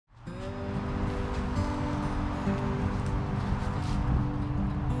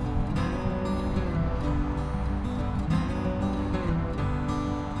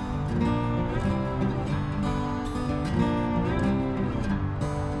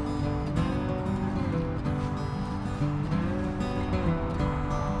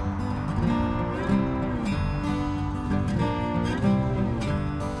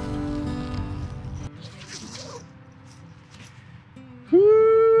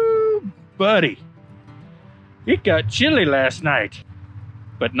buddy. It got chilly last night,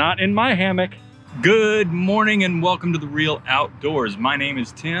 but not in my hammock. Good morning and welcome to The Real Outdoors. My name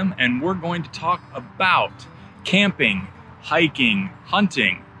is Tim and we're going to talk about camping, hiking,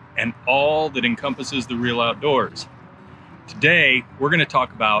 hunting, and all that encompasses the real outdoors. Today, we're going to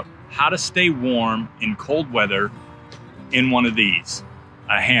talk about how to stay warm in cold weather in one of these,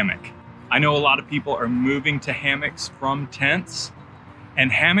 a hammock. I know a lot of people are moving to hammocks from tents, and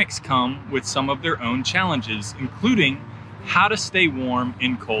hammocks come with some of their own challenges, including how to stay warm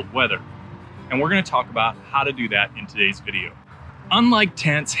in cold weather. And we're going to talk about how to do that in today's video. Unlike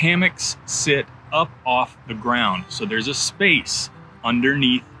tents, hammocks sit up off the ground, so there's a space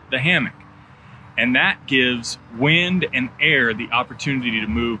underneath the hammock. And that gives wind and air the opportunity to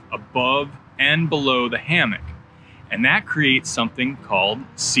move above and below the hammock. And that creates something called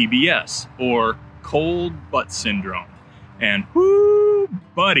CBS, or cold butt syndrome. And whoo,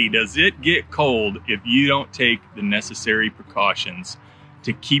 buddy, does it get cold if you don't take the necessary precautions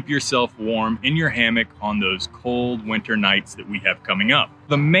to keep yourself warm in your hammock on those cold winter nights that we have coming up.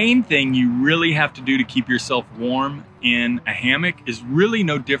 The main thing you really have to do to keep yourself warm in a hammock is really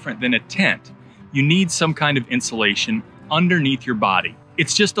no different than a tent. You need some kind of insulation underneath your body.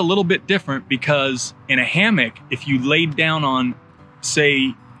 It's just a little bit different because in a hammock, if you laid down on,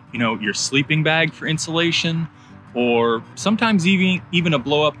 say, your sleeping bag for insulation, or sometimes even a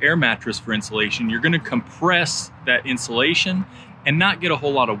blow-up air mattress for insulation, you're gonna compress that insulation and not get a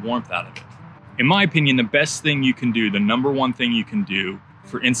whole lot of warmth out of it. In my opinion, the best thing you can do, the number one thing you can do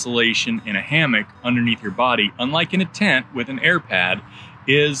for insulation in a hammock underneath your body, unlike in a tent with an air pad,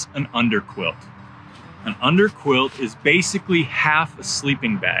 is an underquilt. An underquilt is basically half a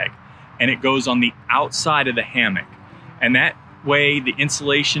sleeping bag, and it goes on the outside of the hammock. And that way, the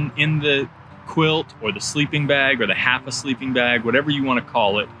insulation in the quilt or the sleeping bag or the half a sleeping bag, whatever you want to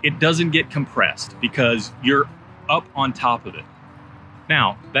call it, it doesn't get compressed because you're up on top of it.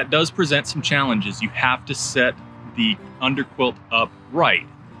 Now, that does present some challenges. You have to set the underquilt up right.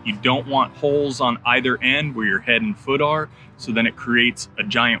 You don't want holes on either end where your head and foot are, so then it creates a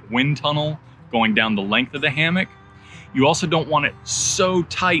giant wind tunnel going down the length of the hammock. You also don't want it so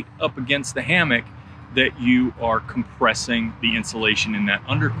tight up against the hammock that you are compressing the insulation in that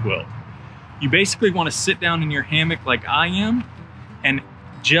underquilt. You basically want to sit down in your hammock like I am and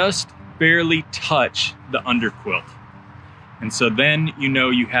just barely touch the underquilt. And so then you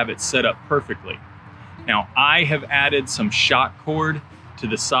know you have it set up perfectly. Now, I have added some shock cord to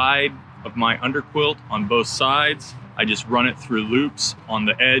the side of my underquilt on both sides. I just run it through loops on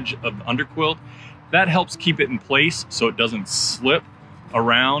the edge of the underquilt. That helps keep it in place so it doesn't slip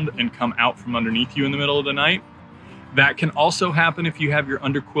around and come out from underneath you in the middle of the night. That can also happen if you have your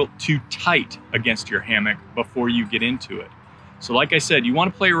underquilt too tight against your hammock before you get into it. So like I said, you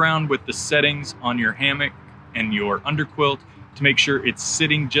want to play around with the settings on your hammock and your underquilt to make sure it's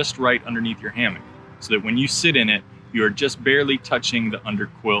sitting just right underneath your hammock, so that when you sit in it, you're just barely touching the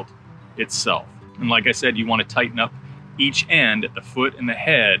underquilt itself. And like I said, you want to tighten up each end at the foot and the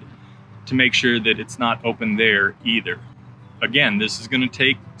head to make sure that it's not open there either. Again, this is going to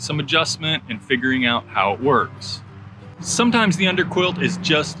take some adjustment and figuring out how it works. Sometimes the underquilt is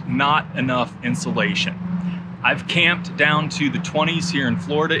just not enough insulation. I've camped down to the 20s here in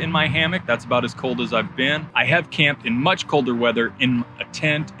Florida in my hammock. That's about as cold as I've been. I have camped in much colder weather in a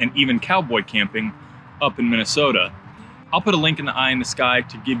tent and even cowboy camping up in Minnesota. I'll put a link in the eye in the sky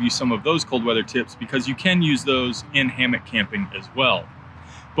to give you some of those cold weather tips because you can use those in hammock camping as well.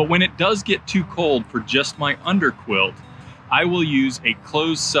 But when it does get too cold for just my underquilt, I will use a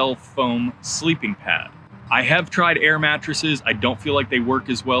closed cell foam sleeping pad. I have tried air mattresses. I don't feel like they work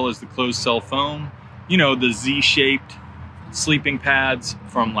as well as the closed cell foam. You know, the Z-shaped sleeping pads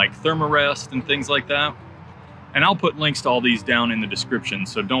from like Thermarest and things like that. And I'll put links to all these down in the description,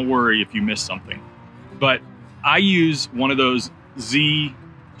 so don't worry if you miss something. But I use one of those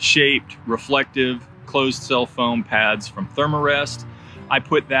Z-shaped reflective closed cell foam pads from Thermarest. I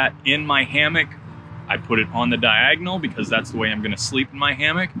put that in my hammock. I put it on the diagonal because that's the way I'm gonna sleep in my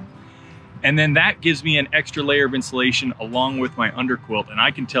hammock. And then that gives me an extra layer of insulation along with my underquilt. And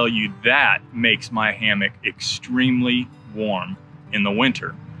I can tell you that makes my hammock extremely warm in the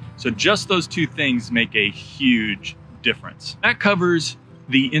winter. So just those two things make a huge difference. That covers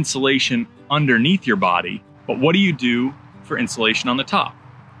the insulation underneath your body, but what do you do for insulation on the top?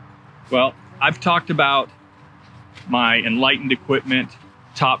 Well, I've talked about my Enlightened equipment,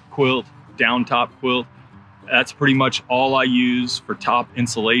 top quilt, down top quilt. That's pretty much all I use for top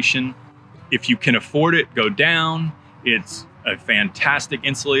insulation. If you can afford it, go down. It's a fantastic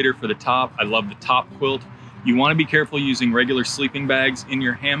insulator for the top. I love the top quilt. You want to be careful using regular sleeping bags in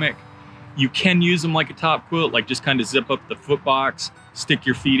your hammock. You can use them like a top quilt, like just kind of zip up the foot box, stick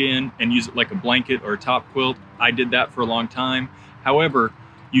your feet in and use it like a blanket or a top quilt. I did that for a long time. However,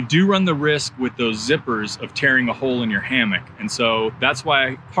 you do run the risk with those zippers of tearing a hole in your hammock. And so that's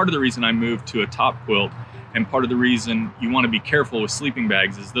why part of the reason I moved to a top quilt, and part of the reason you want to be careful with sleeping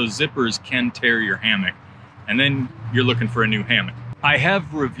bags, is those zippers can tear your hammock. And then you're looking for a new hammock. I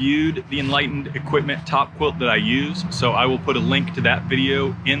have reviewed the Enlightened Equipment top quilt that I use, so I will put a link to that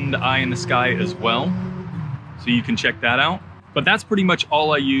video in the eye in the sky as well, so you can check that out. But that's pretty much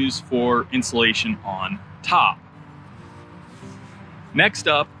all I use for insulation on top. Next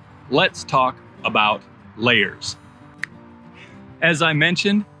up, let's talk about layers. As I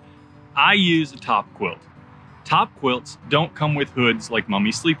mentioned, I use a top quilt. Top quilts don't come with hoods like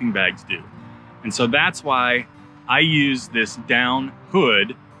mummy sleeping bags do. And so that's why I use this down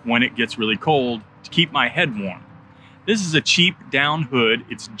hood when it gets really cold to keep my head warm. This is a cheap down hood.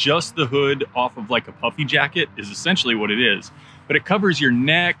 It's just the hood off of like a puffy jacket is essentially what it is. But it covers your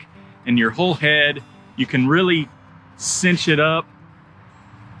neck and your whole head. You can really cinch it up.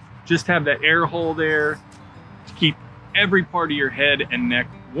 Just have that air hole there to keep every part of your head and neck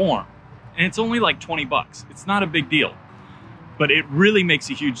warm. And it's only like 20 bucks. It's not a big deal, but it really makes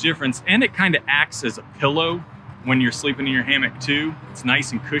a huge difference. And it kind of acts as a pillow when you're sleeping in your hammock too. It's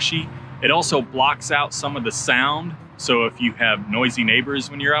nice and cushy. It also blocks out some of the sound. So if you have noisy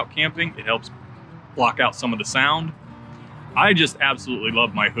neighbors when you're out camping, it helps block out some of the sound. I just absolutely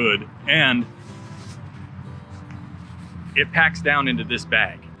love my hood, and it packs down into this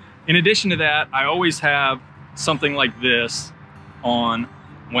bag. In addition to that, I always have something like this on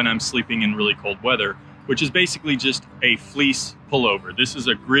when I'm sleeping in really cold weather, which is basically just a fleece pullover. This is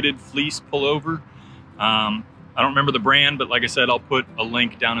a gridded fleece pullover. I don't remember the brand, but like I said, I'll put a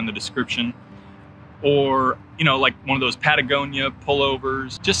link down in the description. Or, you know, like one of those Patagonia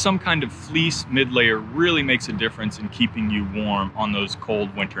pullovers, just some kind of fleece mid-layer really makes a difference in keeping you warm on those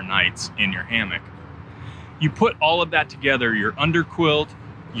cold winter nights in your hammock. You put all of that together, your underquilt,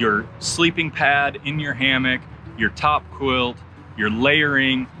 your sleeping pad in your hammock, your top quilt, your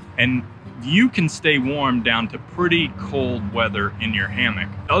layering, and you can stay warm down to pretty cold weather in your hammock.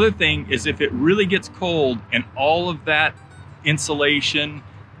 The other thing is, if it really gets cold and all of that insulation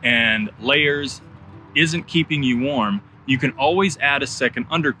and layers isn't keeping you warm, you can always add a second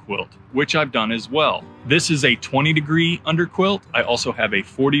underquilt, which I've done as well. This is a 20-degree underquilt. I also have a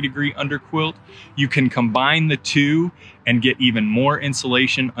 40-degree underquilt. You can combine the two and get even more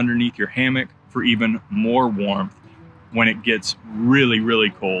insulation underneath your hammock for even more warmth when it gets really, really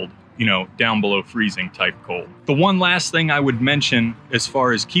cold, you know, down below freezing type cold. The one last thing I would mention as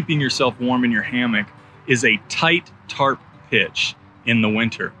far as keeping yourself warm in your hammock is a tight tarp pitch in the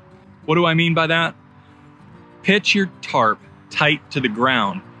winter. What do I mean by that? Pitch your tarp tight to the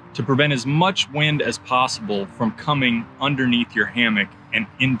ground to prevent as much wind as possible from coming underneath your hammock and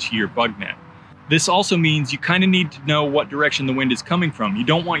into your bug net. This also means you kind of need to know what direction the wind is coming from. You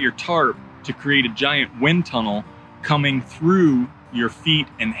don't want your tarp to create a giant wind tunnel coming through your feet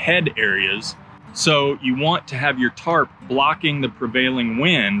and head areas. So you want to have your tarp blocking the prevailing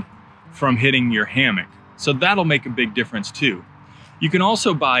wind from hitting your hammock. So that'll make a big difference too. You can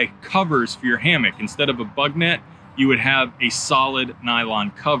also buy covers for your hammock. Instead of a bug net, you would have a solid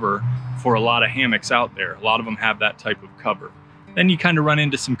nylon cover for a lot of hammocks out there. A lot of them have that type of cover. Then you kind of run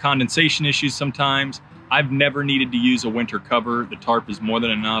into some condensation issues sometimes. I've never needed to use a winter cover. The tarp is more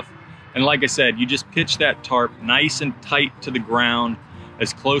than enough. And like I said, you just pitch that tarp nice and tight to the ground,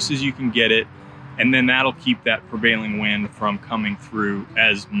 as close as you can get it, and then that'll keep that prevailing wind from coming through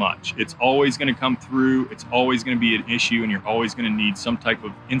as much. It's always gonna come through, it's always gonna be an issue, and you're always gonna need some type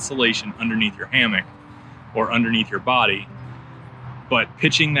of insulation underneath your hammock or underneath your body. But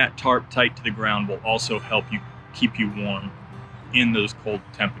pitching that tarp tight to the ground will also help you keep you warm in those cold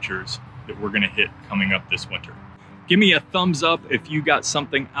temperatures that we're gonna hit coming up this winter. Give me a thumbs up if you got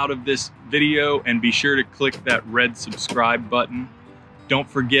something out of this video, and be sure to click that red subscribe button. Don't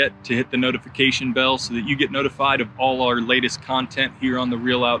forget to hit the notification bell so that you get notified of all our latest content here on The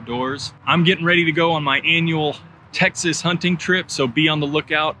Real Outdoors. I'm getting ready to go on my annual Texas hunting trip, so be on the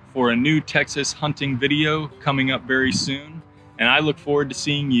lookout for a new Texas hunting video coming up very soon. And I look forward to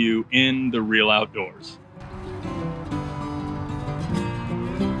seeing you in The Real Outdoors.